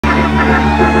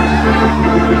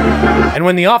And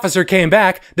when the officer came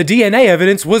back, the DNA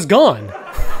evidence was gone.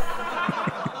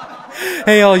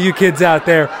 Hey, all you kids out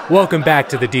there, welcome back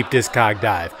to the Deep Discog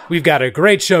Dive. We've got a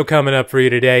great show coming up for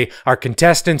you today. Our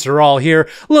contestants are all here.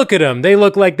 Look at them. They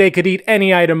look like they could eat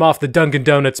any item off the Dunkin'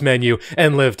 Donuts menu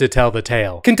and live to tell the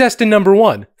tale. Contestant number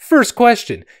 1, first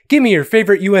question. Give me your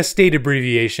favorite US state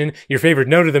abbreviation, your favorite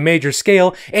note of the major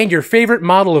scale, and your favorite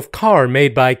model of car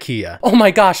made by Kia. Oh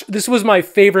my gosh, this was my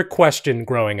favorite question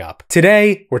growing up.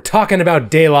 Today, we're talking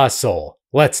about De La Soul.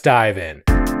 Let's dive in.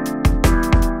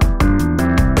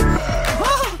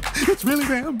 It's really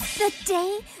them. The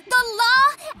day, the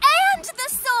law, and the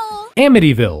soul.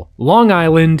 Amityville, Long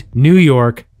Island, New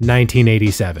York,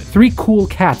 1987. 3 cool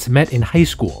cats met in high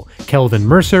school: Kelvin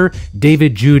Mercer,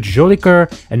 David Jude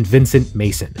Jolicoeur, and Vincent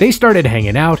Mason. They started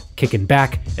hanging out, kicking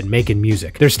back, and making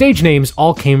music. Their stage names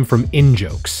all came from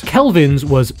in-jokes. Kelvin's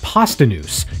was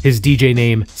Postonus, his DJ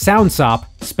name Soundsop,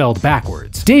 spelled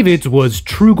backwards. David's was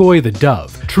Trugoy the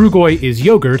Dove. Trugoy is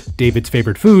yogurt, David's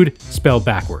favorite food, spelled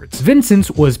backwards.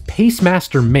 Vincent's was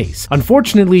Pacemaster Mace.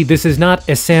 Unfortunately, this is not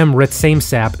Essam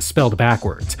Retsamesap spelled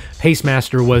backwards.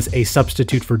 Pacemaster was a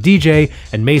substitute for DJ,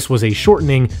 and Mace was a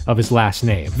shortening of his last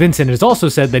name. Vincent has also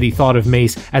said that he thought of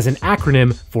Mace as an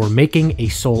acronym for making a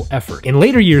soul effort. In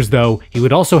later years, though, he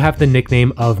would also have the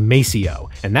nickname of Maceo,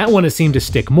 and that one has seemed to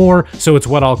stick more, so it's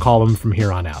what I'll call him from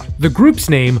here on out. The group's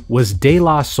name was De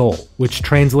La Soul, which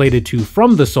translated to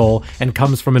From the Soul and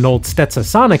comes from an old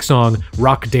Stetsasonic song,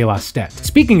 Rock de la Stet.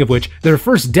 Speaking of which, their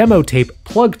first demo tape,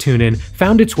 Plug Tunin',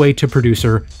 found its way to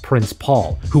producer Prince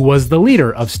Paul, who was the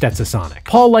leader of Stetsasonic.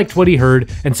 Paul liked what he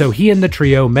heard, and so he and the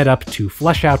trio met up to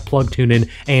flesh out Plug Tunin'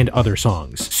 and other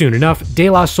songs. Soon enough, De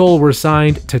La Soul were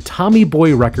signed to Tommy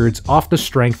Boy Records off the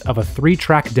strength of a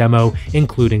 3-track demo,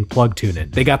 including Plug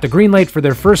Tunin'. They got the green light for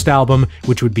their first album,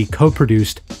 which would be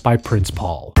co-produced by Prince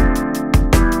Paul.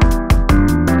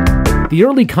 The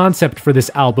early concept for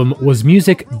this album was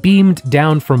music beamed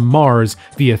down from Mars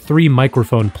via 3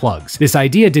 microphone plugs. This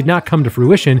idea did not come to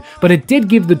fruition, but it did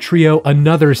give the trio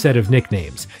another set of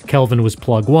nicknames. Kelvin was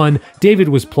Plug 1, David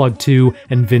was Plug 2,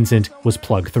 and Vincent was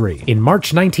Plug 3. In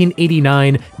March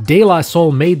 1989, De La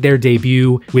Soul made their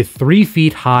debut with 3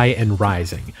 Feet High and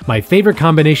Rising, my favorite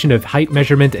combination of height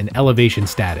measurement and elevation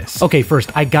status. Okay,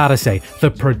 first, I gotta say,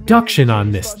 the production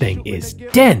on this thing is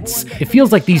dense. It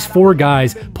feels like these 4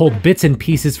 guys pulled bits and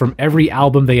pieces from every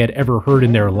album they had ever heard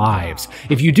in their lives.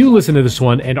 If you do listen to this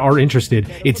one and are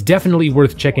interested, it's definitely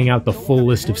worth checking out the full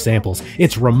list of samples.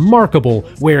 It's remarkable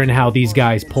where and how these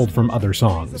guys pulled from other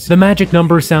songs. The magic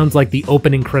number sounds like the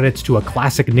opening credits to a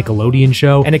classic Nickelodeon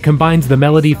show, and it combines the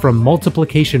melody from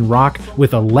Multiplication Rock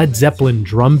with a Led Zeppelin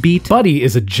drum beat. Buddy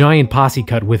is a giant posse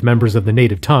cut with members of the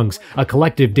Native Tongues, a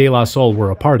collective De La Soul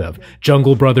were a part of.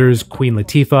 Jungle Brothers, Queen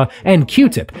Latifah, and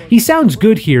Q-Tip. He sounds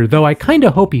good here, though I kinda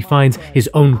hope he finds his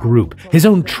own group, his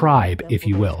own tribe, if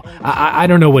you will. I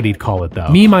don't know what he'd call it, though.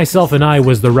 Me, Myself, and I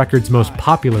was the record's most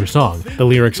popular song. The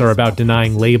lyrics are about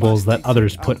denying labels that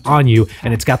others put on you,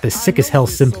 and it's got this sick as hell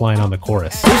synth line on the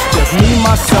chorus. It's just me,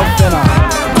 myself, and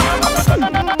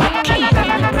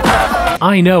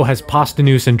I Know has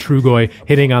Postonus and Trugoy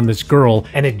hitting on this girl,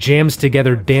 and it jams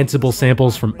together danceable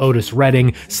samples from Otis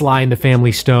Redding, Sly and the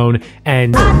Family Stone,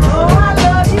 and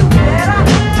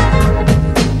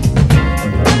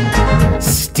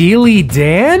Steely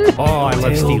Dan? Oh, I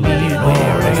love Steely Dan.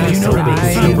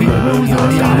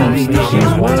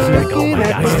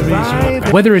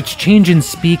 Whether it's Change and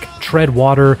Speak, Tread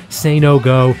Water, Say No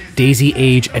Go, Daisy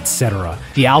Age, etc.,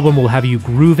 the album will have you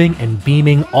grooving and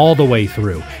beaming all the way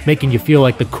through, making you feel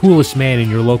like the coolest man in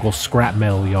your local scrap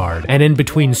metal yard. And in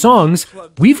between songs,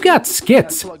 we've got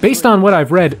skits. Based on what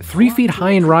I've read, 3 Feet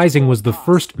High and Rising was the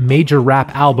first major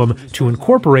rap album to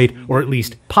incorporate, or at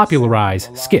least popularize,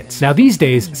 skits. Now these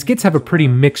days, skits have a pretty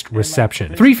mixed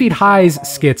reception. 3 Feet High's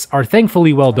skits are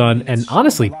thankfully well done and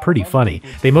honestly pretty funny.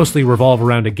 They mostly revolve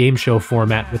around a game show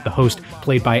format with the host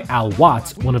played by Al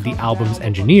Watts, one of the album's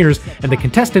engineers, and the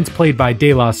contestants played by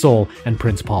De La Soul and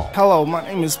Prince Paul. Hello, my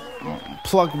name is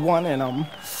Plug 1, and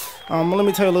let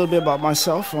me tell you a little bit about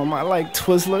myself. I like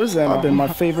Twizzlers, and my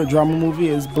favorite drama movie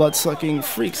is Blood-Sucking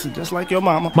Freaks, just like your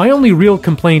mama. My only real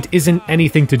complaint isn't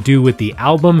anything to do with the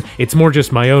album, it's more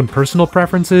just my own personal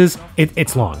preferences.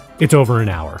 It's long. It's over an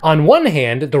hour. On one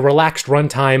hand, the relaxed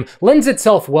runtime lends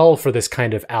itself well for this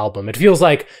kind of album. It feels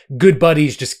like good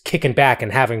buddies just kicking back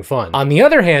and having fun. On the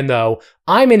other hand, though,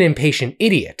 I'm an impatient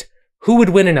idiot. Who would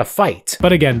win in a fight?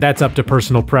 But again, that's up to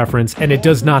personal preference, and it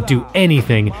does not do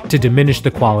anything to diminish the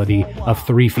quality of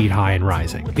 3 Feet High and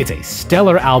Rising. It's a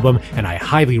stellar album, and I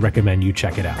highly recommend you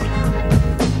check it out.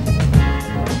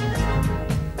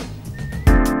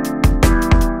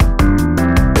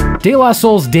 De La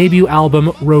Soul's debut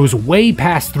album rose way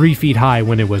past 3 Feet High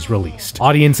when it was released.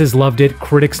 Audiences loved it,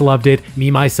 critics loved it, Me,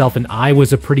 Myself, and I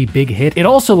was a pretty big hit. It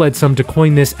also led some to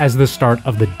coin this as the start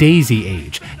of the Daisy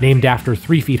Age, named after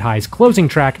 3 Feet High's closing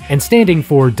track and standing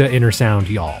for Da Inner Sound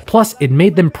Y'all. Plus, it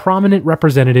made them prominent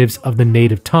representatives of the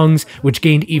native tongues, which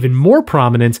gained even more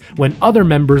prominence when other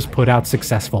members put out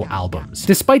successful albums.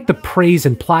 Despite the praise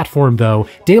and platform though,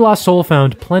 De La Soul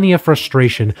found plenty of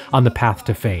frustration on the path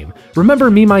to fame.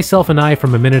 Remember Me, Myself, and I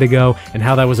from a minute ago, and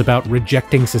how that was about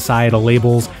rejecting societal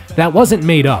labels? That wasn't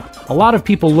made up. A lot of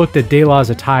people looked at De La's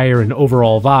attire and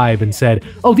overall vibe and said,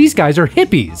 oh, these guys are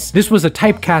hippies. This was a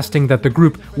typecasting that the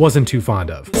group wasn't too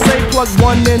fond of. Say plug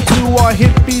 1 and 2 are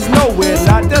hippies nowhere,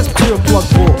 not that's pure plug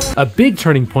 4. A big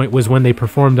turning point was when they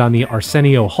performed on the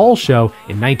Arsenio Hall show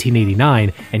in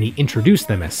 1989, and he introduced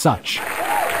them as such.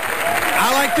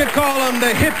 I like to call them the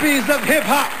hippies of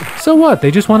hip-hop. So what?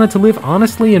 They just wanted to live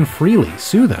honestly and freely.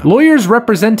 Sue them. Lawyers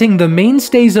representing the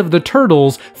mainstays of the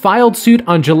Turtles filed suit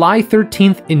on July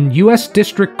 13th in U.S.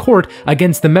 District Court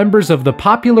against the members of the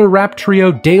popular rap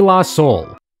trio De La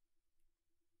Soul.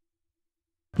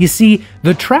 You see,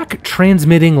 the track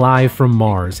Transmitting Live from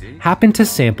Mars happened to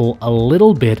sample a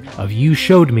little bit of You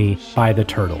Showed Me by the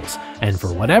Turtles, and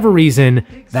for whatever reason,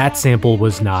 that sample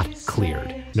was not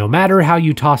cleared. No matter how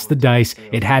you toss the dice,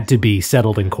 it had to be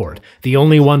settled in court. The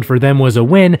only one for them was a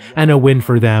win, and a win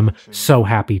for them, so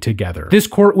happy together. This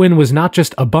court win was not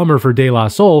just a bummer for De La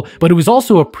Soul, but it was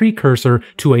also a precursor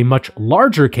to a much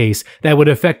larger case that would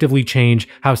effectively change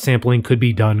how sampling could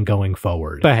be done going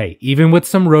forward. But hey, even with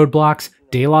some roadblocks,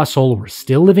 De La Soul were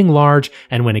still living large,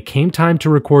 and when it came time to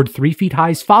record 3 Feet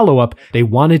High's follow-up, they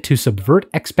wanted to subvert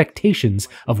expectations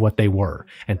of what they were.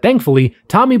 And thankfully,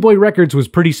 Tommy Boy Records was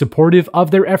pretty supportive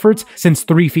of their efforts since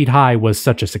 3 Feet High was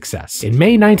such a success. In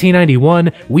May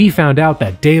 1991, we found out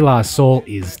that De La Soul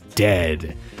is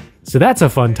dead. So that's a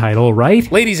fun title,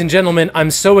 right? Ladies and gentlemen, I'm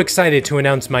so excited to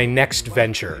announce my next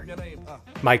venture.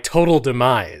 My total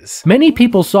demise. Many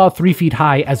people saw 3 Feet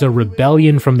High as a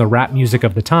rebellion from the rap music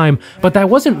of the time, but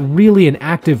that wasn't really an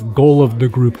active goal of the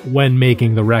group when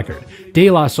making the record.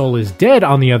 De La Soul is Dead,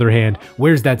 on the other hand,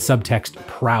 wears that subtext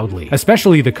proudly,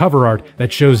 especially the cover art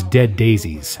that shows dead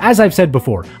daisies. As I've said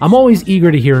before, I'm always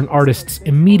eager to hear an artist's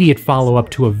immediate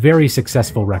follow-up to a very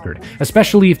successful record,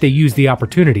 especially if they use the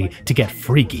opportunity to get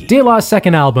freaky. De La's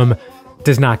second album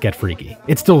does not get freaky.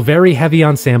 It's still very heavy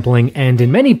on sampling, and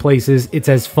in many places, it's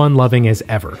as fun-loving as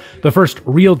ever. The first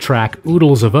real track,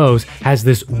 Oodles of O's, has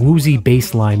this woozy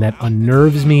bass line that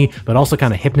unnerves me, but also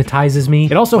kind of hypnotizes me.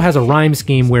 It also has a rhyme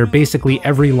scheme where basically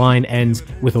every line ends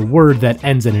with a word that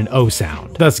ends in an O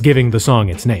sound, thus giving the song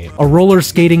its name. A roller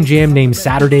skating jam named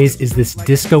Saturdays is this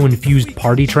disco-infused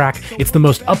party track. It's the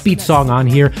most upbeat song on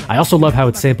here. I also love how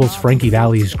it samples Frankie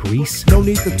Valli's Grease. No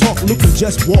need to talk, Luke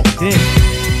just walked in.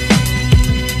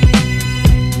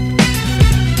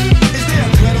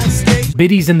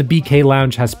 Biddies in the BK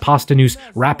Lounge has Pastanus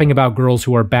rapping about girls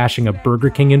who are bashing a Burger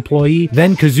King employee,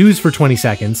 then kazoos for 20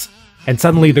 seconds, and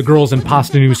suddenly the girls in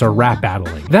Pastanus are rap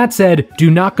battling. That said, do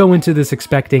not go into this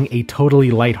expecting a totally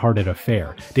lighthearted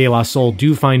affair. De La Soul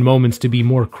do find moments to be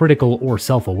more critical or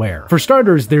self-aware. For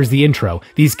starters, there's the intro.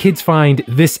 These kids find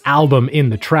this album in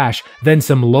the trash, then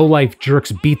some low-life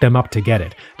jerks beat them up to get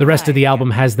it. The rest of the album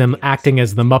has them acting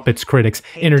as the Muppets critics,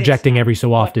 interjecting every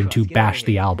so often to bash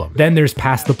the album. Then there's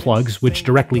Pass the Plugs, which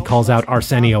directly calls out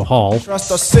Arsenio Hall.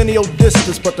 Trust Arsenio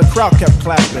distance, but the crowd kept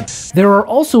clapping. There are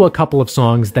also a couple of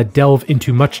songs that delve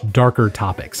into much darker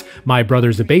topics. My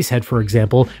Brother's a Basshead, for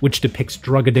example, which depicts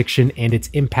drug addiction and its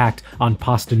impact on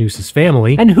Pastanus'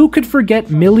 family. And who could forget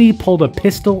Millie Pulled a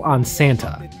Pistol on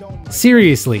Santa?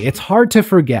 Seriously, it's hard to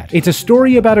forget. It's a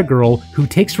story about a girl who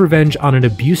takes revenge on an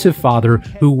abusive father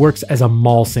who works as a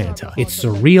mall Santa. It's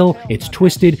surreal, it's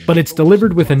twisted, but it's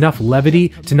delivered with enough levity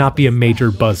to not be a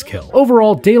major buzzkill.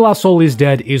 Overall, De La Soul is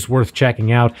Dead is worth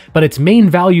checking out, but its main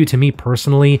value to me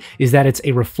personally is that it's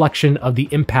a reflection of the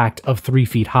impact of 3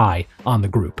 Feet High on the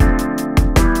group.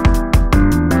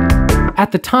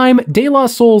 At the time, De La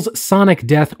Soul's sonic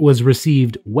death was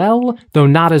received well, though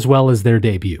not as well as their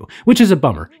debut, which is a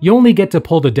bummer. You only get to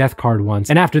pull the death card once,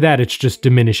 and after that it's just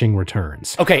diminishing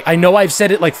returns. Okay, I know I've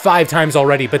said it like 5 times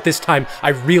already, but this time I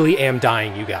really am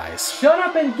dying, you guys. Shut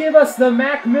up and give us the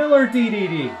Mac Miller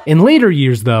DDD! In later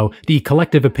years, though, the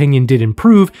collective opinion did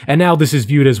improve, and now this is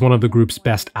viewed as one of the group's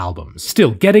best albums.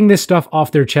 Still, getting this stuff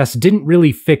off their chests didn't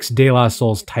really fix De La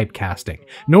Soul's typecasting,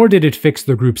 nor did it fix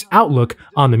the group's outlook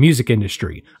on the music industry.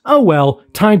 industry. Oh well,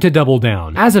 time to double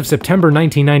down. As of September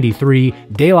 1993,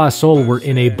 De La Soul were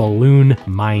in a Buhloone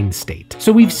Mindstate.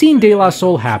 So we've seen De La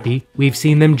Soul happy, we've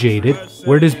seen them jaded.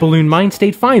 Where does Buhloone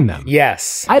Mindstate find them?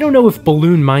 Yes. I don't know if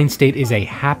Buhloone Mindstate is a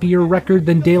happier record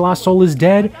than De La Soul is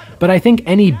Dead, but I think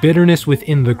any bitterness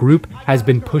within the group has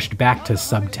been pushed back to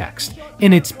subtext.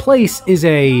 In its place is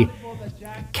a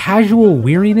casual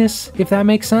weariness, if that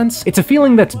makes sense. It's a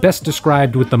feeling that's best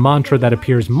described with the mantra that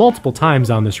appears multiple times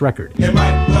on this record. It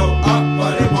might blow up,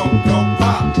 but it won't go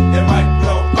pop. It might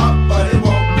blow up, but it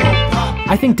won't go pop.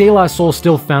 I think De La Soul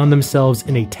still found themselves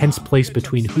in a tense place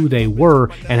between who they were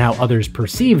and how others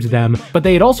perceived them, but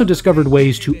they had also discovered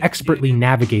ways to expertly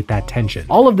navigate that tension.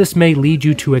 All of this may lead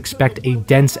you to expect a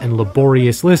dense and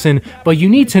laborious listen, but you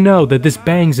need to know that this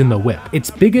bangs in the whip. Its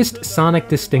biggest sonic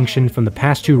distinction from the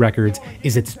past two records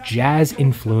is its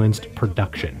jazz-influenced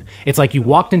production. It's like you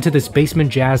walked into this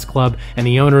basement jazz club and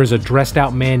the owner is a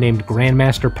dressed-out man named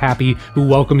Grandmaster Pappy who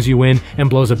welcomes you in and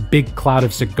blows a big cloud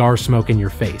of cigar smoke in your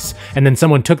face. And then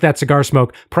someone took that cigar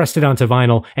smoke, pressed it onto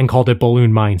vinyl, and called it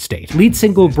Buhloone Mindstate. Lead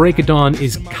single Break of Dawn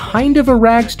is kind of a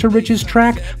rags to riches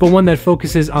track, but one that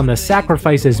focuses on the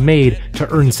sacrifices made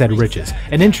to earn said riches.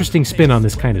 An interesting spin on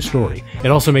this kind of story.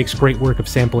 It also makes great work of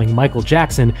sampling Michael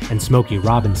Jackson and Smokey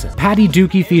Robinson. Paddy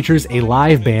Dookie features a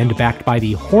live band backed by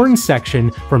the horn section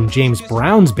from James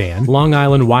Brown's band. Long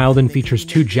Island Wildin' features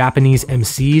two Japanese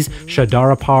MCs,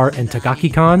 Shadarapar and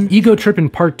Tagaki-kan. Ego Trip in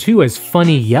Part 2 has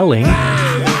funny yelling.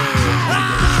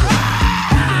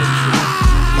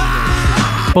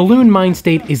 Buhloone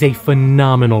Mindstate is a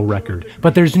phenomenal record,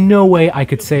 but there's no way I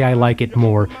could say I like it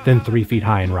more than 3 Feet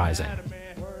High and Rising.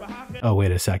 Oh,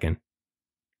 wait a second.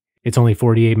 It's only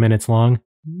 48 minutes long?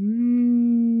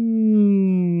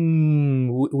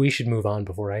 We should move on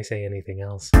before I say anything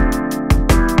else.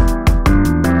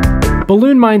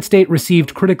 Buhloone Mindstate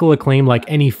received critical acclaim like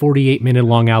any 48-minute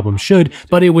long album should,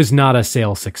 but it was not a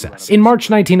sales success. In March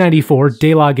 1994,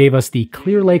 De La gave us the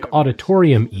Clear Lake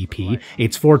Auditorium EP,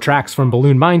 it's 4 tracks from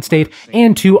Buhloone Mindstate,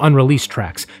 and 2 unreleased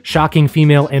tracks, Shocking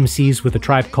Female MCs with A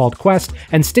Tribe Called Quest,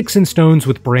 and Sticks and Stones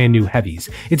with Brand New Heavies.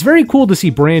 It's very cool to see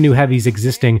Brand New Heavies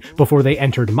existing before they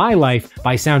entered my life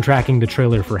by soundtracking the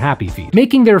trailer for Happy Feet.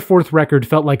 Making their 4th record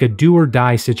felt like a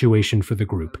do-or-die situation for the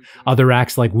group. Other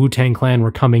acts like Wu-Tang Clan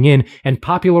were coming in and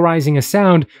popularizing a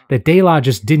sound that De La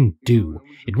just didn't do.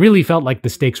 It really felt like the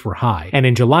stakes were high, and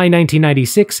in July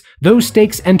 1996, those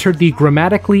stakes entered the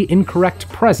grammatically incorrect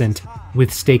present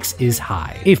with Stakes is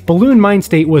High. If Buhloone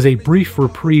Mindstate was a brief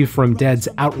reprieve from Dead's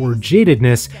outward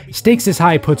jadedness, Stakes is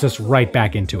High puts us right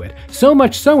back into it. So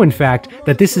much so, in fact,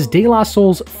 that this is De La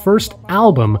Soul's first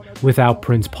album without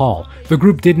Prince Paul. The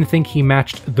group didn't think he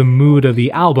matched the mood of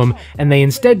the album, and they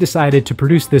instead decided to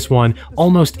produce this one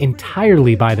almost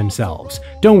entirely by themselves.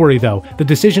 Don't worry though, the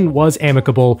decision was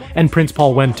amicable, and Prince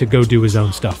Paul went to go do his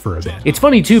own stuff for a bit. It's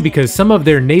funny too, because some of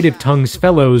their Native Tongues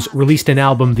fellows released an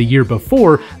album the year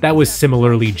before that was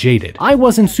similarly jaded. I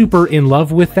wasn't super in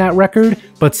love with that record,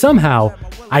 but somehow,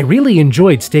 I really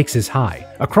enjoyed Stakes is High.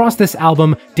 Across this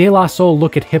album, De La Soul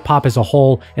look at hip-hop as a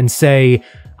whole and say,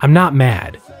 I'm not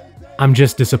mad. I'm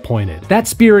just disappointed. That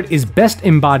spirit is best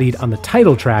embodied on the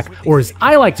title track, or as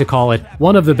I like to call it,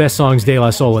 one of the best songs De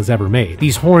La Soul has ever made.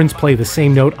 These horns play the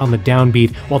same note on the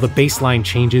downbeat while the bass line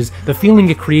changes. The feeling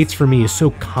it creates for me is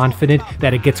so confident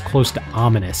that it gets close to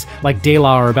ominous, like De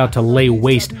La are about to lay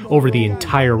waste over the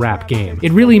entire rap game.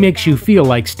 It really makes you feel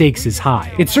like Stakes is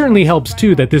High. It certainly helps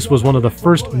too that this was one of the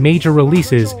first major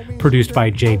releases produced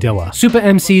by J Dilla. Supa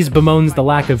MCs bemoans the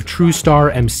lack of true star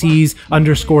MCs,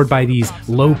 underscored by these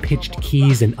low-pitched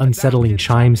keys and unsettling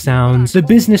chime sounds. The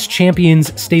Business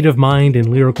Champions' state of mind and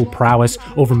lyrical prowess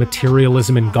over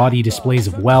materialism and gaudy displays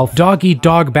of wealth. Dog Eat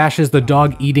Dog bashes the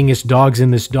dog-eatingest dogs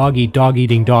in this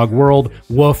dog-eat-dog-eating dog world.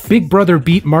 Woof. Big Brother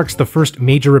Beat marks the first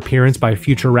major appearance by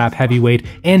future rap heavyweight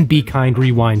and Be Kind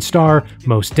Rewind star,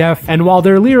 Mos Def. And while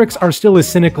their lyrics are still as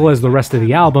cynical as the rest of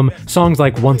the album, songs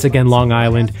like Once Again Long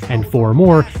Island and 4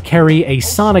 More carry a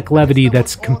sonic levity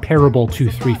that's comparable to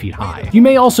 3 Feet High. You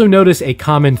may also notice a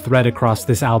common thread across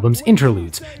this album's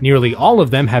interludes. Nearly all of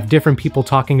them have different people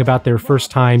talking about their first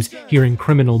times hearing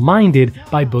Criminal Minded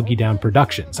by Boogie Down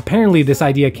Productions. Apparently this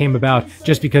idea came about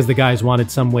just because the guys wanted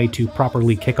some way to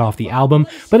properly kick off the album,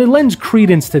 but it lends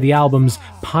credence to the album's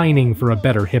pining for a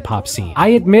better hip-hop scene. I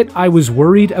admit I was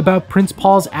worried about Prince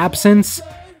Paul's absence,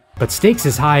 but Stakes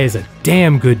is High is a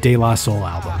damn good De La Soul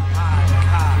album.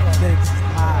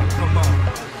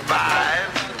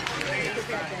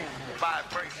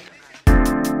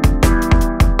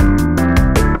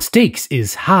 Stakes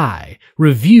is high,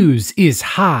 reviews is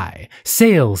high,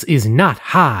 sales is not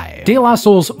high. De La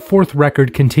Soul's fourth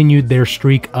record continued their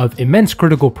streak of immense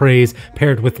critical praise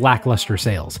paired with lackluster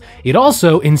sales. It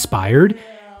also inspired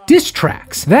diss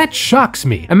tracks. That shocks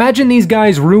me. Imagine these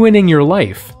guys ruining your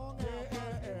life.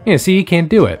 Yeah, see, you can't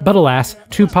do it. But alas,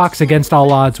 Tupac's Against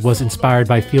All Odds was inspired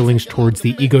by feelings towards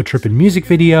the ego-trippin' music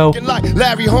video.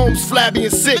 Larry Holmes, flabby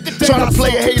and sick, trying to play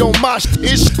a hate on my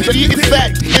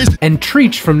And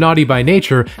Treach from Naughty by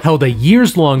Nature held a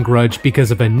years-long grudge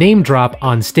because of a name drop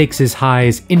on Stakes'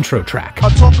 High's intro track. A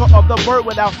talker of the word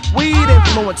without weed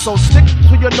influence, so stick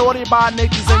to your naughty by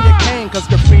natures and your cane, cause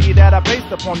graffiti that are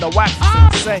based upon the wax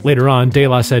is insane. Later on, De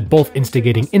La said both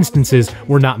instigating instances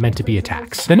were not meant to be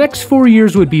attacks. The next 4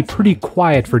 years would be pretty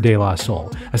quiet for De La Soul.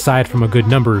 Aside from a good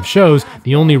number of shows,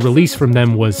 the only release from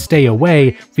them was Stay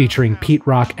Away, featuring Pete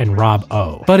Rock and Rob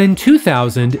O. But in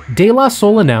 2000, De La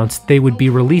Soul announced they would be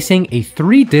releasing a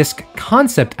 3-disc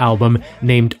concept album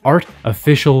named Art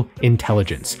Official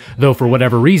Intelligence. Though for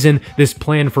whatever reason, this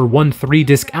plan for one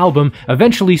 3-disc album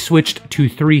eventually switched to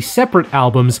 3 separate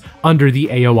albums under the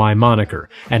AOI moniker.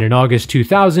 And in August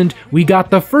 2000, we got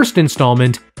the first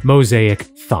installment, Mosaic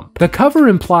Thump. The cover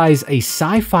implies a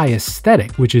sci-fi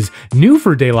aesthetic, which is new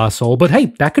for De La Soul, but hey,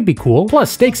 that could be cool.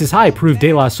 Plus, Stakes is High proved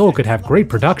De La Soul could have great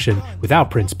production without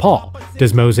Prince Paul.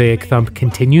 Does Mosaic Thump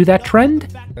continue that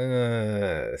trend?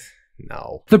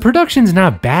 No. The production's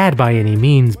not bad by any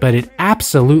means, but it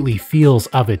absolutely feels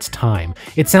of its time.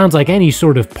 It sounds like any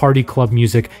sort of party club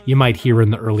music you might hear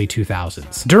in the early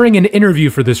 2000s. During an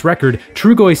interview for this record,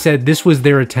 Trugoy said this was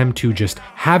their attempt to just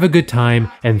have a good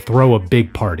time and throw a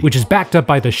big party, which is backed up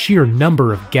by the sheer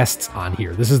number of guests on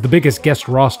here. This is the biggest guest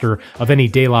roster of any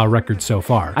De La record so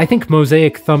far. I think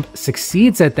Mosaic Thump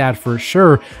succeeds at that for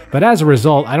sure, but as a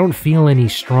result, I don't feel any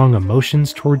strong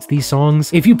emotions towards these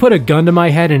songs. If you put a gun to my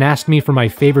head and asked me for my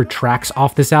favorite tracks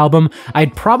off this album,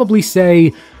 I'd probably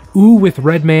say Ooh with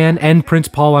Redman and Prince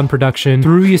Paul on production,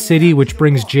 Through Ya City, which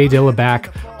brings J Dilla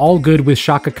back, All Good with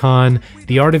Shaka Khan,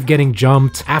 The Art of Getting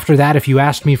Jumped. After that, if you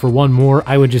asked me for one more,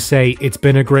 I would just say, it's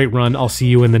been a great run, I'll see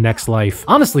you in the next life.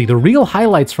 Honestly, the real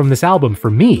highlights from this album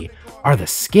for me are the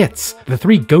skits, the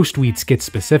 3 ghost weed skits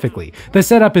specifically. The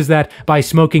setup is that by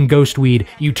smoking ghost weed,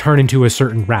 you turn into a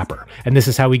certain rapper, and this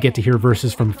is how we get to hear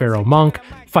verses from Pharaoh Monk,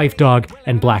 Phife Dawg,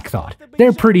 and Black Thought.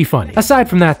 They're pretty funny. Aside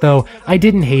from that though, I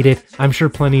didn't hate it, I'm sure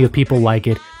plenty of people like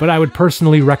it, but I would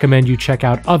personally recommend you check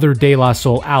out other De La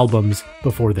Soul albums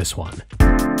before this one.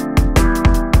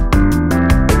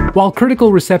 While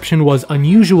critical reception was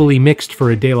unusually mixed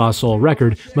for a De La Soul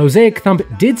record, Mosaic Thump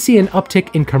did see an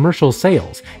uptick in commercial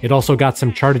sales. It also got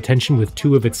some chart attention with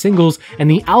 2 of its singles,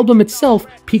 and the album itself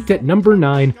peaked at number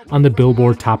 9 on the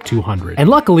Billboard Top 200. And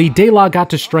luckily, De La got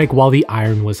to strike while the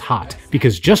iron was hot,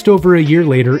 because just over a year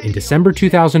later, in December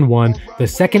 2001, the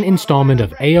second installment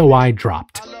of AOI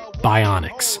dropped.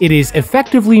 Bionix. It is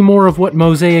effectively more of what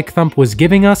Mosaic Thump was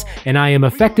giving us, and I am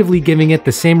effectively giving it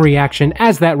the same reaction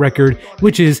as that record,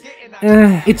 which is,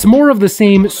 it's more of the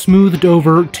same smoothed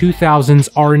over 2000s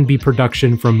R&B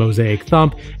production from Mosaic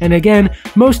Thump, and again,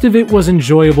 most of it was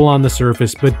enjoyable on the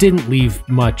surface, but didn't leave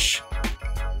much.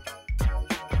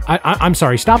 I'm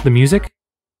sorry, stop the music.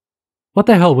 What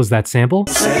the hell was that sample?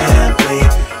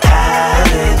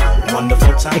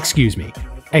 Excuse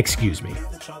me.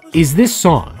 Is this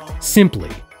song simply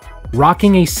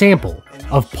rocking a sample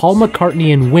of Paul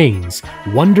McCartney and Wings'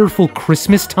 Wonderful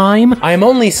Christmas Time? I am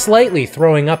only slightly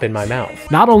throwing up in my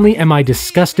mouth. Not only am I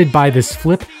disgusted by this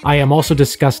flip, I am also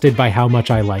disgusted by how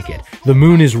much I like it. The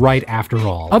moon is right after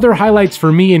all. Other highlights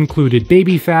for me included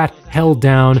Baby Fat, Held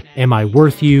Down, Am I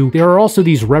Worth You? There are also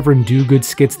these Reverend Dogood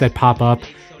skits that pop up,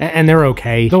 and they're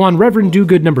okay. Though on Reverend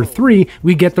Dogood number 3,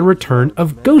 we get the return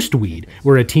of Ghost Weed,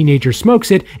 where a teenager smokes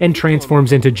it and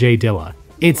transforms into J Dilla.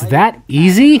 It's that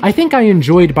easy? I think I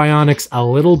enjoyed Bionix a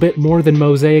little bit more than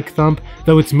Mosaic Thump,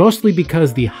 though it's mostly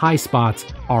because the high spots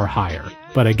are higher.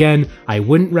 But again, I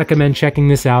wouldn't recommend checking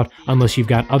this out unless you've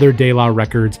got other De La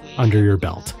records under your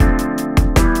belt.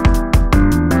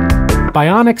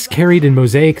 Bionix carried in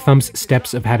Mosaic Thump's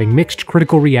steps of having mixed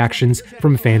critical reactions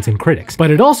from fans and critics,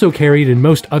 but it also carried in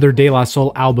most other De La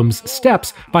Soul albums'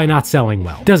 steps by not selling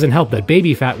well. Doesn't help that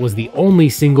Baby Fat was the only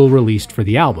single released for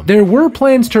the album. There were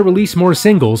plans to release more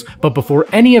singles, but before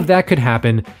any of that could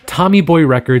happen, Tommy Boy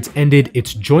Records ended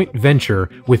its joint venture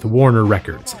with Warner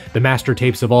Records. The master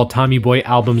tapes of all Tommy Boy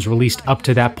albums released up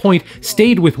to that point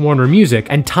stayed with Warner Music,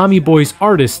 and Tommy Boy's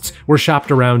artists were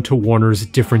shopped around to Warner's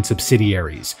different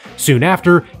subsidiaries. Soon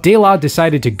after, De La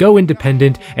decided to go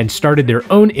independent and started their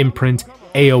own imprint,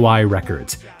 AOI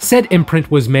Records. Said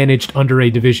imprint was managed under a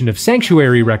division of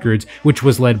Sanctuary Records, which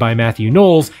was led by Matthew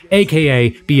Knowles,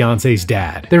 aka Beyonce's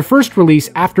dad. Their first release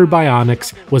after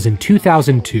Bionix was in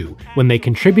 2002, when they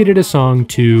contributed a song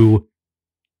to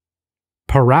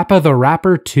Parappa the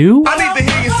Rapper 2? I need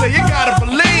to hear you say you gotta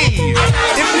believe.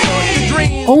 If you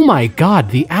dream. Oh my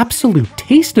god, the absolute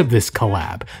taste of this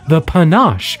collab. The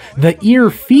panache, the ear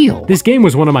feel. This game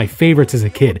was one of my favorites as a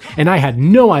kid, and I had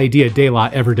no idea De La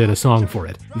ever did a song for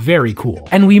it. Very cool.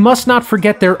 And we must not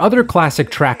forget their other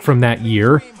classic track from that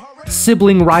year,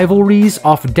 Sibling Rivalries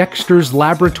off Dexter's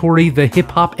Laboratory, The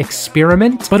Hip Hop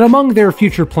Experiment. But among their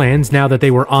future plans, now that they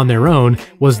were on their own,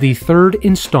 was the third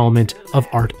installment of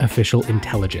Artificial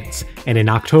Intelligence. And in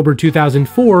October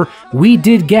 2004, we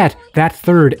did get that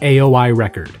third AOI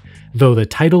record, though the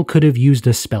title could have used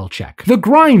a spell check. The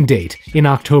Grind Date in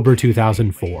October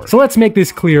 2004. So let's make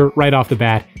this clear right off the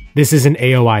bat. This is an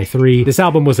AOI 3. This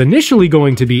album was initially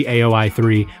going to be AOI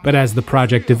 3, but as the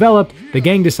project developed, the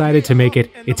gang decided to make it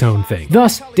its own thing.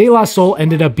 Thus, De La Soul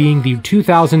ended up being the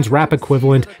 2000s rap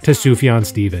equivalent to Sufjan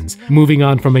Stevens, moving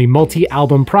on from a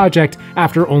multi-album project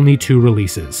after only 2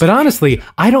 releases. But honestly,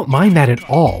 I don't mind that at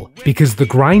all, because The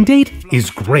Grind Date is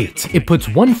great. It puts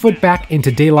one foot back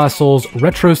into De La Soul's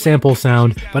retro sample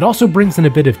sound, but also brings in a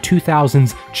bit of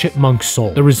 2000s chipmunk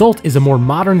soul. The result is a more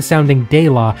modern sounding De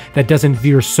La that doesn't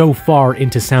veer so far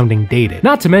into sounding dated.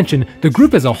 Not to mention, the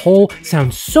group as a whole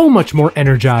sounds so much more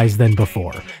energized than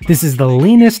before. This is the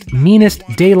leanest, meanest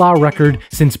De La record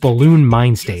since Buhloone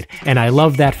Mindstate, and I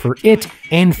love that for it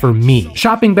and for me.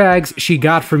 Shopping Bags, She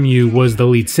Got From You was the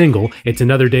lead single. It's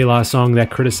another De La song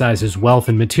that criticizes wealth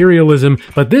and materialism,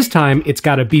 but this time it's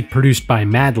got a beat produced by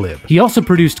Madlib. He also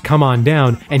produced Come On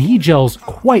Down, and he gels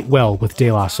quite well with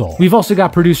De La Soul. We've also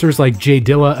got producers like Jay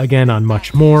Dilla again on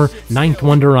Much More, Ninth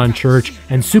Wonder on Church,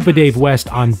 and Super Dave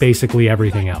West on basically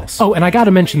everything else. Oh, and I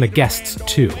gotta mention the guests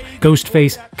too.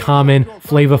 Ghostface, Common,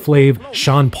 Flava Flav,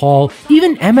 Sean Paul,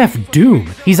 even MF Doom.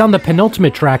 He's on the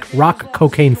penultimate track, Rock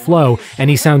Cocaine Flow, and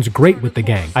he sounds great with the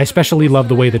gang. I especially love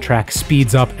the way the track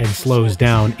speeds up and slows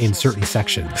down in certain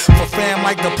sections. For fam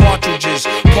like the Partridges,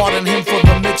 pardon him for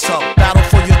the mix-up. Battle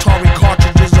for your Atari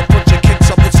cartridges or put your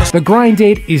kicks up. The Grind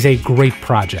Date is a great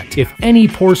project. If any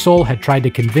poor soul had tried to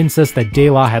convince us that De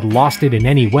La had lost it in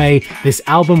any way, this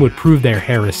album would prove their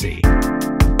heresy.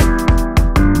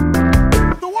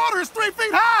 The water is 3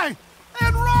 feet high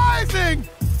and rising.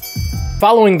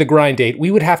 Following The Grind Date,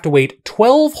 we would have to wait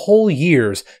 12 whole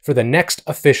years for the next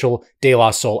official De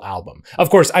La Soul album. Of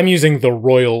course, I'm using the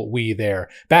royal we there.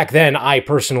 Back then, I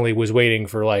personally was waiting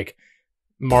for like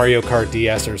Mario Kart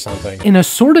DS or something. In a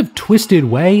sort of twisted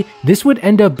way, this would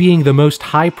end up being the most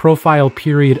high-profile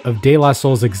period of De La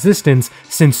Soul's existence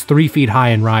since 3 Feet High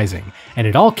and Rising, and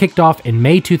it all kicked off in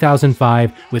May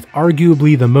 2005 with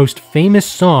arguably the most famous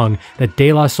song that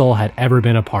De La Soul had ever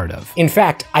been a part of. In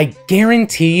fact, I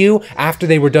guarantee you, after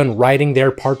they were done writing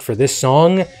their part for this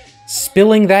song,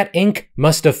 spilling that ink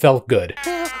must have felt good.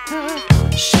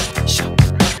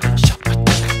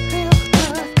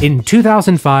 In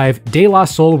 2005, De La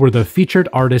Soul were the featured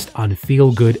artist on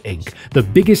Feel Good Inc., the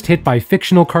biggest hit by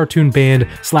fictional cartoon band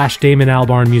 / Damon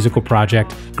Albarn musical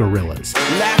project, Gorillaz.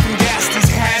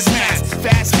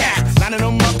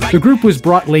 The group was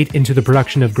brought late into the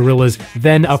production of Gorillaz'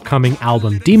 then upcoming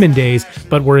album Demon Days,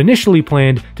 but were initially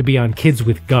planned to be on Kids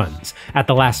with Guns. At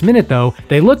the last minute though,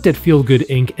 they looked at Feel Good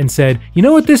Inc. and said, you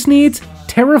know what this needs?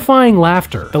 Terrifying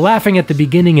laughter. The laughing at the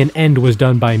beginning and end was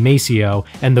done by Maceo,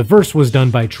 and the verse was done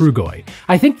by Trugoy.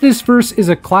 I think this verse is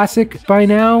a classic by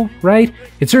now, right?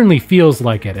 It certainly feels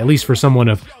like it, at least for someone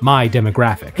of my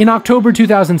demographic. In October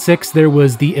 2006, there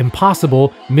was the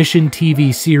Impossible Mission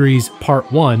TV series Part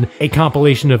 1, a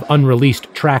compilation of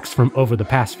unreleased tracks from over the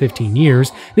past 15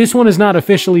 years. This one is not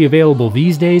officially available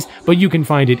these days, but you can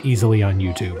find it easily on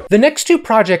YouTube. The next 2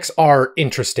 projects are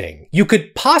interesting. You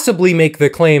could possibly make the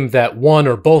claim that one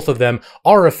or both of them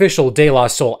are official De La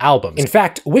Soul albums. In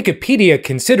fact, Wikipedia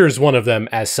considers one of them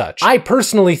as such. I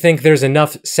personally think there's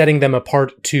enough setting them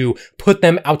apart to put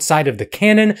them outside of the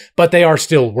canon, but they are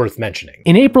still worth mentioning.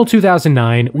 In April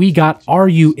 2009, we got Are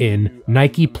You In?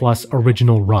 Nike Plus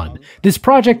Original Run. This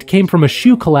project came from a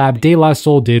shoe collab De La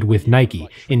Soul did with Nike.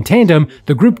 In tandem,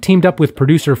 the group teamed up with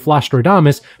producer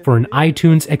Flosstradamus for an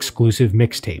iTunes exclusive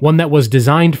mixtape, one that was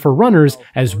designed for runners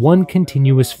as one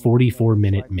continuous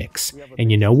 44-minute mix. And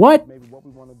you know what?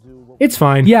 It's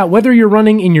fine. Yeah, whether you're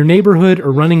running in your neighborhood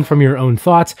or running from your own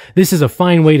thoughts, this is a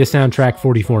fine way to soundtrack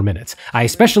 44 minutes. I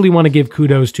especially want to give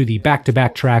kudos to the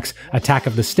back-to-back tracks Attack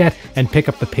of the Stet and Pick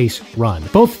Up the Pace Run.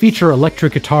 Both feature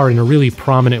electric guitar in a really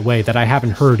prominent way that I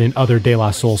haven't heard in other De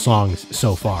La Soul songs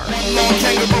so far.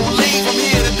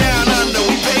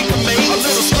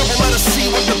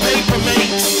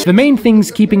 The main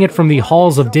things keeping it from the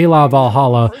halls of De La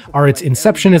Valhalla are its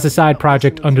inception as a side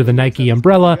project under the Nike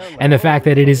umbrella, and the fact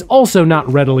that it is also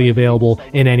not readily available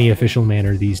in any official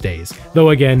manner these days.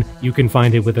 Though again, you can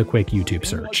find it with a quick YouTube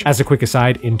search. As a quick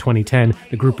aside, in 2010,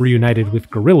 the group reunited with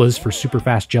Gorillaz for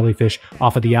Superfast Jellyfish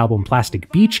off of the album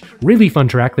Plastic Beach, really fun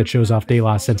track that shows off De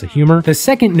La's sense of humor. The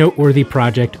second noteworthy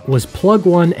project was Plug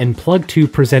 1 and Plug 2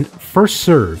 present First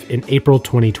Serve in April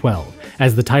 2012.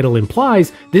 As the title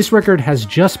implies, this record has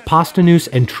just Pastanus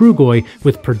and Trugoy,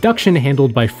 with production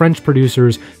handled by French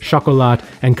producers Chocolat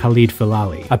and Khalid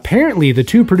Filali. Apparently, the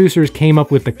two producers came up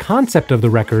with the concept of the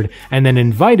record and then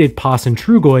invited Pas and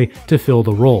Trugoy to fill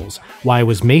the roles. Why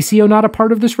was Maceo not a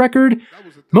part of this record?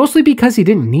 Mostly because he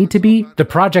didn't need to be. The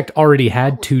project already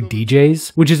had two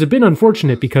DJs, which is a bit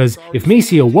unfortunate because if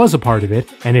Maceo was a part of it,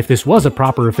 and if this was a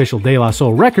proper official De La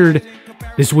Soul record,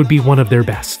 this would be one of their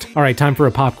best. Alright, time for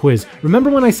a pop quiz.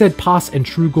 Remember when I said Pas and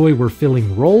Trugoy were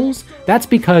filling roles? That's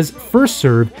because First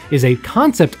Serve is a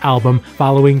concept album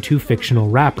following two fictional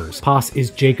rappers. Pas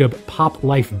is Jacob Pop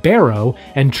Life Barrow,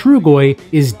 and Trugoy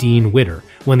is Dean Witter.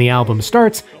 When the album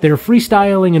starts, they're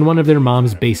freestyling in one of their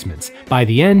mom's basements. By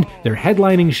the end, they're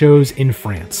headlining shows in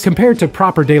France. Compared to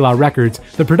proper De La records,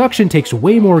 the production takes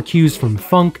way more cues from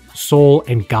funk, soul,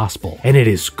 and gospel, and it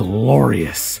is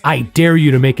glorious. I dare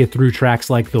you to make it through tracks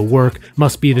like The Work,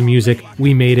 Must Be the Music,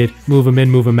 We Made It, Move 'Em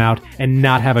In, Move 'Em Out, and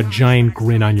not have a giant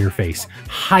grin on your face.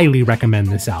 Highly recommend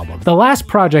this album. The last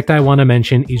project I want to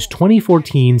mention is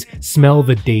 2014's Smell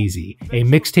the Daisy, a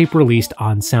mixtape released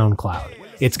on SoundCloud.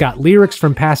 It's got lyrics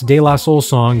from past De La Soul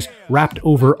songs rapped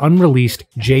over unreleased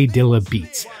J Dilla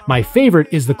beats. My favorite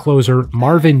is the closer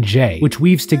Marvin J, which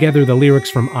weaves together the lyrics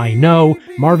from I Know,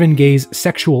 Marvin Gaye's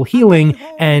Sexual Healing,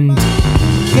 and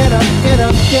Get up, get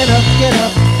up, get up, get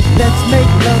up, let's make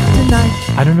love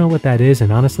tonight. I don't know what that is,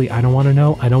 and honestly, I don't want to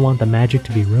know. I don't want the magic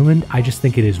to be ruined. I just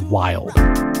think it is wild.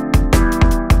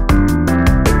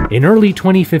 In early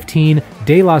 2015,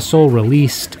 De La Soul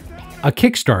released a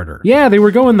Kickstarter. Yeah, they were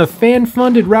going the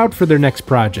fan-funded route for their next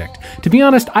project. To be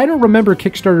honest, I don't remember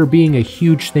Kickstarter being a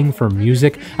huge thing for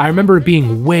music. I remember it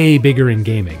being way bigger in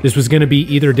gaming. This was going to be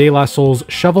either De La Soul's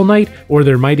Shovel Knight or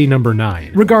their Mighty No.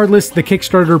 9. Regardless, the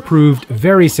Kickstarter proved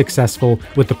very successful,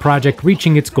 with the project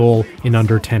reaching its goal in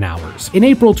under 10 hours. In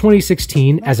April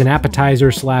 2016, as an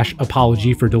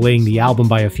appetizer/apology for delaying the album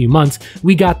by a few months,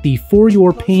 we got the For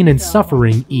Your Pain and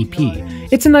Suffering EP.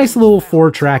 It's a nice little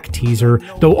 4-track teaser,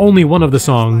 though only one of the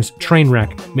songs,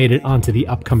 Trainwreck, made it onto the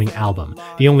upcoming album.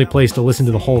 The only place to listen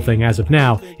to the whole thing as of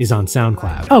now is on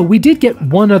SoundCloud. Oh, we did get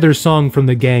one other song from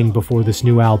the gang before this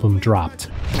new album dropped.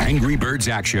 Angry Birds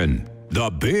Action, the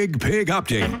Big Pig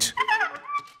Update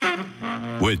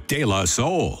with De La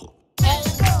Soul.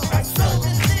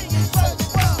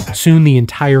 Soon the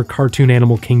entire cartoon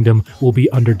animal kingdom will be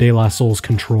under De La Soul's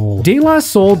control. De La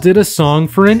Soul did a song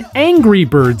for an Angry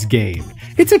Birds game.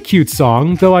 It's a cute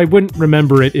song, though I wouldn't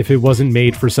remember it if it wasn't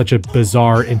made for such a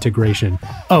bizarre integration.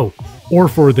 Oh, or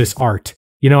for this art.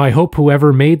 You know, I hope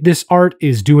whoever made this art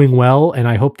is doing well, and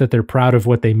I hope that they're proud of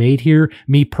what they made here.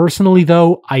 Me personally,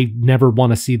 though, I never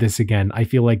want to see this again. I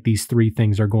feel like these three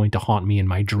things are going to haunt me in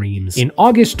my dreams. In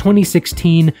August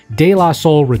 2016, De La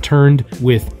Soul returned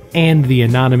with And the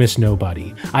Anonymous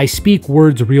Nobody. I speak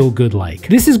words real good like.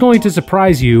 This is going to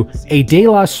surprise you. A De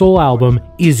La Soul album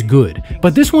is good,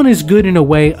 but this one is good in a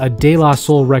way a De La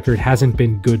Soul record hasn't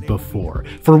been good before.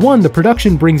 For one, the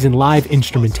production brings in live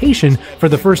instrumentation for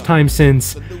the first time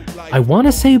since, I want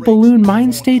to say Buhloone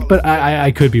Mindstate, but I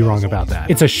could be wrong about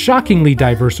that. It's a shockingly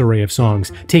diverse array of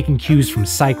songs, taking cues from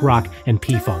psych rock and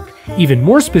P-funk. Even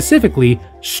more specifically,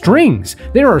 strings.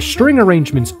 There are string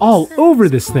arrangements all over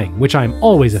this thing, which I'm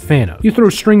always a fan of. You throw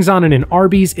strings on in an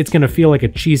Arby's, it's gonna feel like a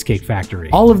cheesecake factory.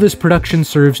 All of this production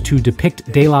serves to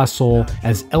depict De La Soul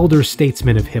as elder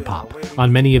statesmen of hip-hop.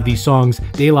 On many of these songs,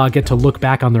 De La get to look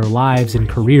back on their lives and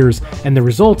careers, and the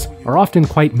results are often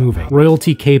quite moving.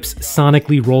 Royalty Capes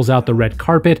sonically rolls out the red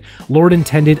carpet, Lord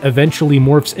Intended eventually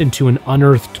morphs into an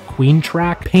unearthed Queen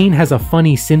track, Pain has a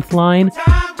funny synth line,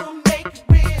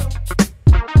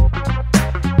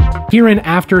 Here and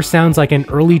After sounds like an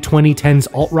early 2010s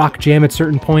alt-rock jam at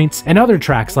certain points, and other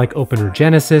tracks like Opener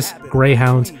Genesis,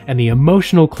 Greyhounds, and the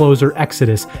emotional closer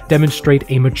Exodus demonstrate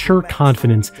a mature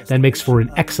confidence that makes for an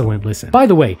excellent listen. By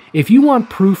the way, if you want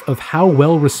proof of how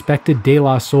well respected De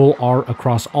La Soul are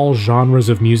across all genres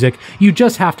of music, you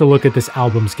just have to look at this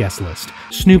album's guest list.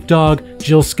 Snoop Dogg,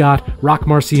 Jill Scott, Rock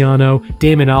Marciano,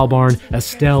 Damon Albarn,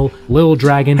 Estelle, Lil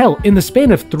Dragon. Hell, in the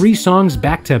span of 3 songs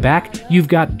back to back, you've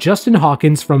got Justin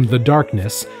Hawkins from The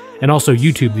Darkness, and also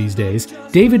YouTube these days,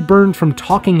 David Byrne from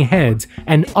Talking Heads,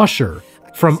 and Usher,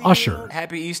 from Usher.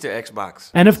 Happy Easter,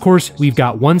 Xbox. And of course, we've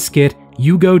got one skit,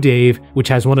 You Go Dave, which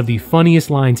has one of the funniest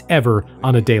lines ever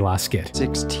on a De La skit.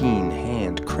 16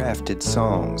 handcrafted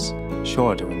songs,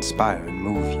 sure to inspire and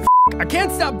move you. I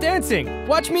can't stop dancing!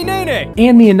 Watch me nay-nay!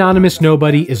 And The Anonymous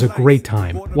Nobody is a great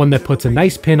time, one that puts a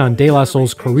nice pin on De La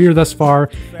Soul's career thus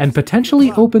far, and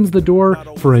potentially opens the door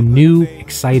for a new,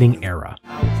 exciting era.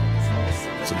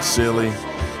 Sincerely,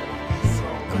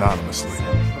 anonymously,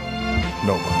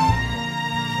 nobody.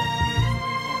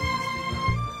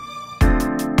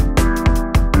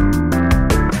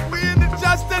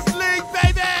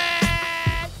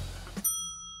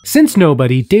 Since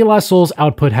Nobody, De La Soul's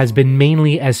output has been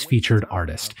mainly as featured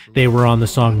artist. They were on the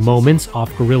song Moments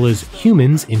off Gorillaz'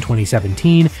 Humans in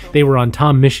 2017, they were on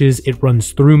Tom Mish's It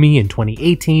Runs Through Me in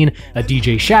 2018, a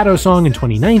DJ Shadow song in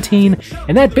 2019,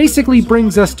 and that basically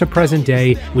brings us to present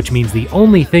day, which means the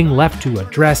only thing left to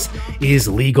address is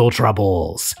legal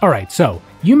troubles. Alright, so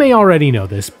you may already know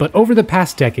this, but over the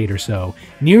past decade or so,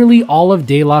 nearly all of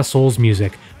De La Soul's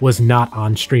music was not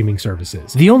on streaming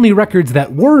services. The only records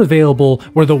that were available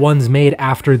were the ones made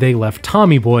after they left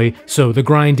Tommy Boy, so The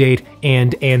Grind Date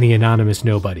and The Anonymous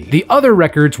Nobody. The other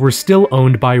records were still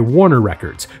owned by Warner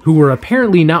Records, who were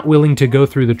apparently not willing to go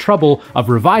through the trouble of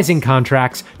revising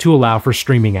contracts to allow for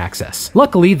streaming access.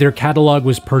 Luckily, their catalog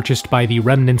was purchased by the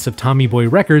remnants of Tommy Boy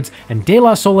Records, and De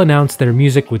La Soul announced their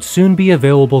music would soon be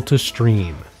available to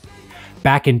stream.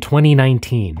 Back in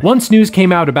 2019. Once news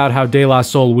came out about how De La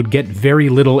Soul would get very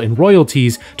little in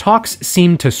royalties, talks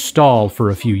seemed to stall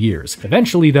for a few years.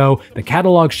 Eventually though, the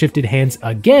catalog shifted hands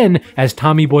again as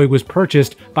Tommy Boy was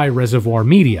purchased by Reservoir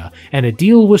Media, and a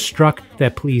deal was struck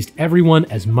that pleased everyone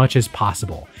as much as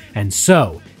possible. And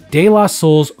so, De La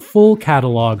Soul's full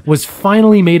catalog was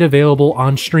finally made available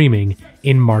on streaming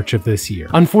in March of this year.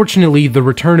 Unfortunately, the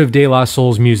return of De La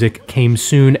Soul's music came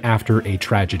soon after a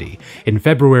tragedy. In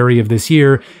February of this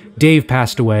year, Dave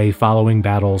passed away following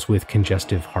battles with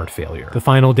congestive heart failure. The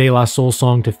final De La Soul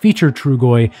song to feature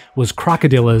Trugoy was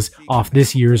Crocodillas off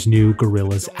this year's new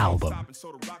Gorillaz album.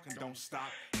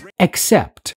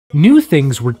 Except, new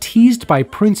things were teased by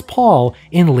Prince Paul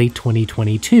in late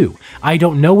 2022. I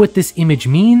don't know what this image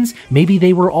means, maybe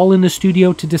they were all in the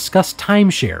studio to discuss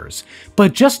timeshares.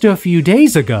 But just a few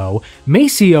days ago,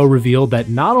 Maceo revealed that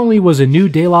not only was a new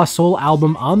De La Soul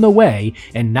album on the way,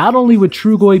 and not only would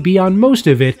Trugoy be on most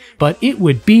of it, but it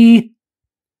would be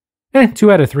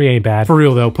 2 out of 3 ain't bad. For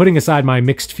real though, putting aside my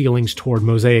mixed feelings toward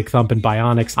Mosaic, Thump, and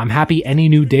Bionix, I'm happy any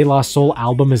new De La Soul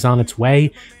album is on its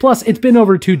way. Plus, it's been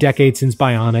over 2 decades since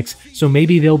Bionix, so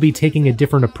maybe they'll be taking a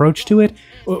different approach to it?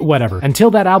 Whatever.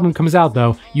 Until that album comes out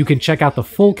though, you can check out the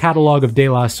full catalog of De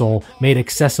La Soul, made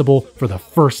accessible for the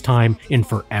first time in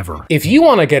forever. If you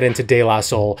want to get into De La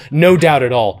Soul, no doubt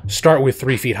at all, start with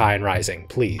 3 Feet High and Rising,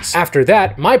 please. After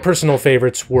that, my personal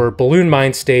favorites were Buhloone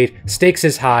Mindstate, Stakes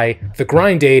is High, The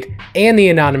Grind Date, and The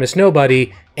Anonymous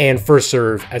Nobody, and First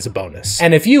Serve as a bonus.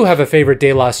 And if you have a favorite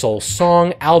De La Soul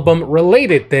song, album,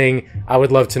 related thing, I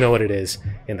would love to know what it is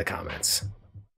in the comments.